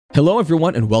Hello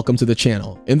everyone and welcome to the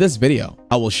channel. In this video,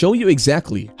 I will show you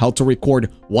exactly how to record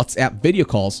WhatsApp video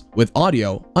calls with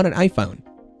audio on an iPhone.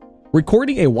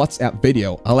 Recording a WhatsApp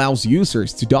video allows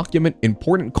users to document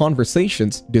important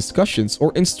conversations, discussions,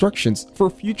 or instructions for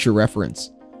future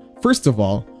reference. First of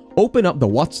all, open up the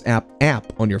WhatsApp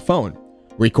app on your phone.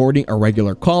 Recording a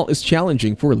regular call is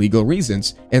challenging for legal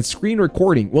reasons, and screen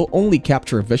recording will only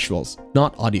capture visuals,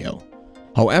 not audio.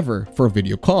 However, for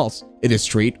video calls, it is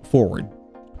straightforward.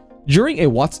 During a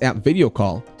WhatsApp video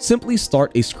call, simply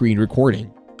start a screen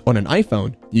recording. On an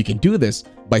iPhone, you can do this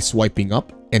by swiping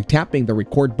up and tapping the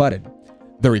record button.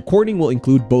 The recording will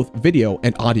include both video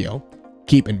and audio.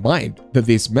 Keep in mind that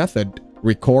this method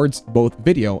records both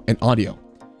video and audio.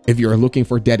 If you are looking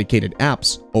for dedicated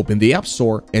apps, open the App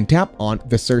Store and tap on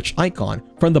the search icon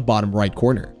from the bottom right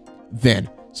corner. Then,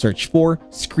 search for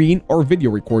Screen or Video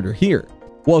Recorder here.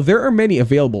 While there are many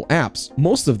available apps,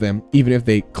 most of them, even if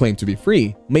they claim to be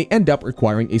free, may end up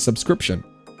requiring a subscription.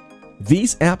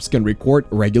 These apps can record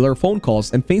regular phone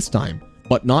calls and FaceTime,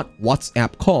 but not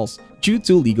WhatsApp calls due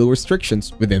to legal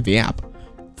restrictions within the app.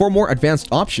 For more advanced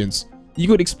options, you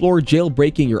could explore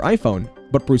jailbreaking your iPhone,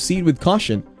 but proceed with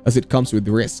caution as it comes with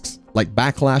risks like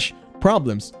backlash,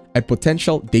 problems, and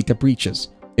potential data breaches.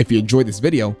 If you enjoyed this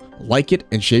video, like it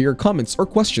and share your comments or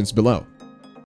questions below.